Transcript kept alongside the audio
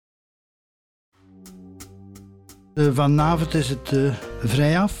Vanavond is het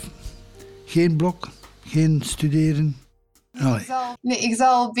vrijaf. Geen blok, geen studeren. Ik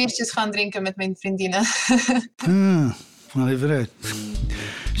zal biertjes gaan drinken met mijn vriendinnen. Allee, vooruit.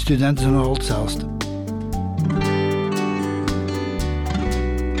 Studenten zijn nogal hetzelfde.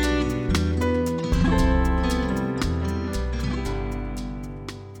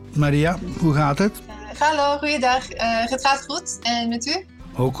 Maria, hoe gaat het? Hallo, goeiedag. Het gaat goed. En met u?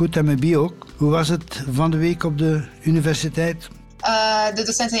 Ook goed, en met Bie ook. Hoe was het van de week op de universiteit? De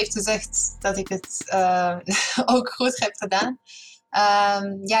docent heeft gezegd dat ik het ook goed heb gedaan.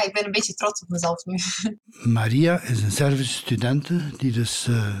 Ik ben een beetje trots op mezelf nu. Maria is een Servische studente die dus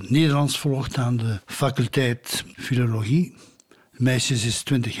Nederlands volgt aan de faculteit Filologie. Het meisje is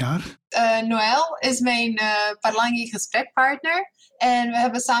 20 jaar. Noël is mijn Parlangi gesprekpartner. En we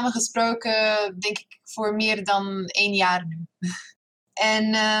hebben samen gesproken, denk ik, voor meer dan 1 jaar nu.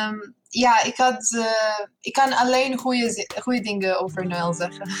 En ik kan alleen goede dingen over Noël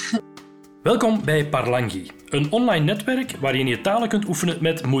zeggen. Welkom bij Parlangi, een online netwerk waarin je talen kunt oefenen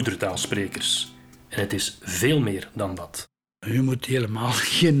met moedertaalsprekers. En het is veel meer dan dat. Je moet helemaal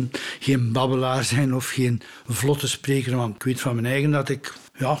geen babbelaar zijn of geen vlotte spreker, want ik weet van mijn eigen dat ik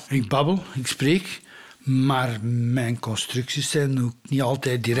babbel, ik spreek, maar mijn constructies zijn ook niet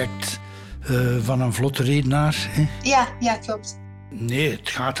altijd direct van een vlotte redenaar. Hè? Ja, klopt. Nee, het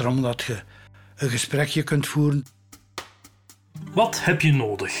gaat erom dat je een gesprekje kunt voeren. Wat heb je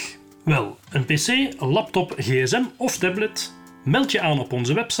nodig? Wel, een pc, een laptop, gsm of tablet. Meld je aan op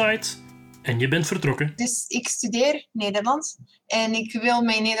onze website en je bent vertrokken. Dus ik studeer Nederlands en ik wil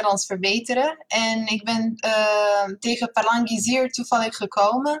mijn Nederlands verbeteren. En ik ben tegen Parlangi zeer toevallig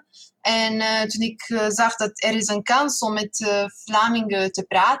gekomen. En toen ik zag dat er is een kans om met Vlamingen te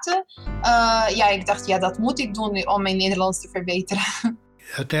praten, ik dacht, dat moet ik doen om mijn Nederlands te verbeteren.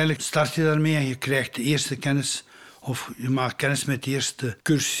 Uiteindelijk start je daarmee en je krijgt de eerste kennis, of je maakt kennis met de eerste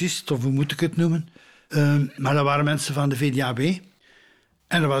cursist, of hoe moet ik het noemen. Maar dat waren mensen van de VDAB.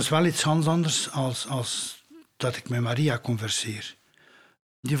 En dat was wel iets anders als dat ik met Maria converseer.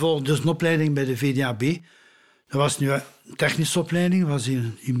 Die volgde dus een opleiding bij de VDAB. Dat was nu een technische opleiding. Er was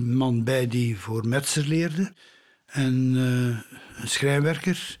iemand bij die voor metser leerde. En een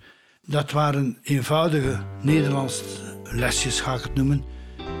schrijnwerker. Dat waren eenvoudige Nederlands lesjes, ga ik het noemen.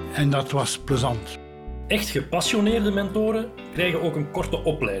 En dat was plezant. Echt gepassioneerde mentoren krijgen ook een korte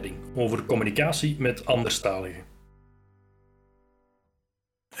opleiding over communicatie met anderstaligen.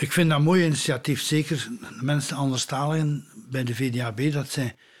 Ik vind dat een mooi initiatief, zeker mensen anderstaligen bij de VDAB, dat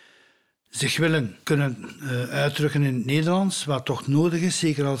zij zich willen kunnen uitdrukken in het Nederlands, wat toch nodig is,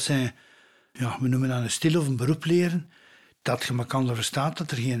 zeker als zij, we noemen dat een stil of een beroep leren, dat je elkaar verstaat,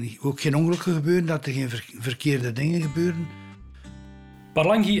 dat er ook geen ongelukken gebeuren, dat er geen verkeerde dingen gebeuren.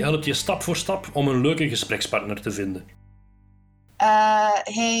 Parlangi helpt je stap voor stap om een leuke gesprekspartner te vinden.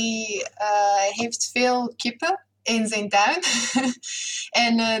 Hij heeft veel kippen in zijn tuin.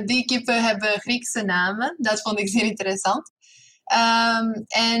 En die kippen hebben Griekse namen. Dat vond ik zeer interessant.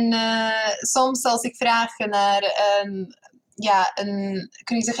 Soms als ik vraag naar een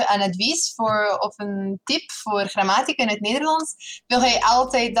advies of een tip voor grammatica in het Nederlands, wil hij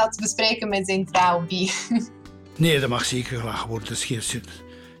altijd dat bespreken met zijn vrouw Bie. Nee, dat mag zeker gelachen worden. Het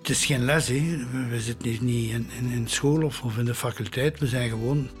is geen les. Hè. We zitten hier niet in school of in de faculteit. We zijn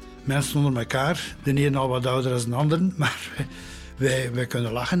gewoon mensen onder elkaar. De ene al wat ouder dan de ander, maar wij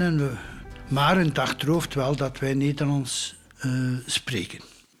kunnen lachen. Maar in het achterhoofd wel dat wij Nederlands spreken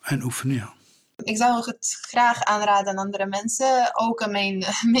en oefenen, ja. Ik zou het graag aanraden aan andere mensen, ook aan mijn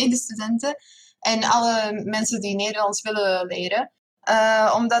medestudenten en alle mensen die Nederlands willen leren.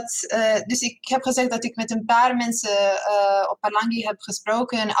 Dus ik heb gezegd dat ik met een paar mensen op Parlangi heb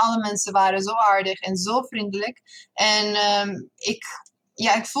gesproken en alle mensen waren zo aardig en zo vriendelijk. En ik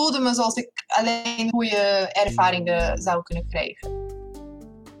voelde me zoals ik alleen goede ervaringen zou kunnen krijgen.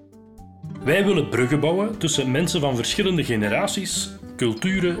 Wij willen bruggen bouwen tussen mensen van verschillende generaties,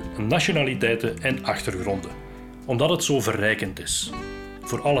 culturen, nationaliteiten en achtergronden. Omdat het zo verrijkend is.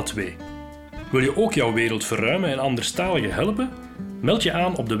 Voor alle twee. Wil je ook jouw wereld verruimen en anderstaligen helpen? Meld je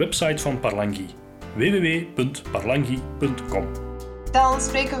aan op de website van Parlangi. www.parlangi.com. Dan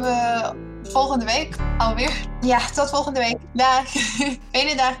spreken we volgende week alweer. Ja, tot volgende week. Dag.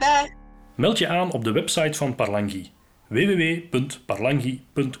 Fijne dag, dag. Meld je aan op de website van Parlangi.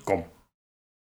 www.parlangi.com.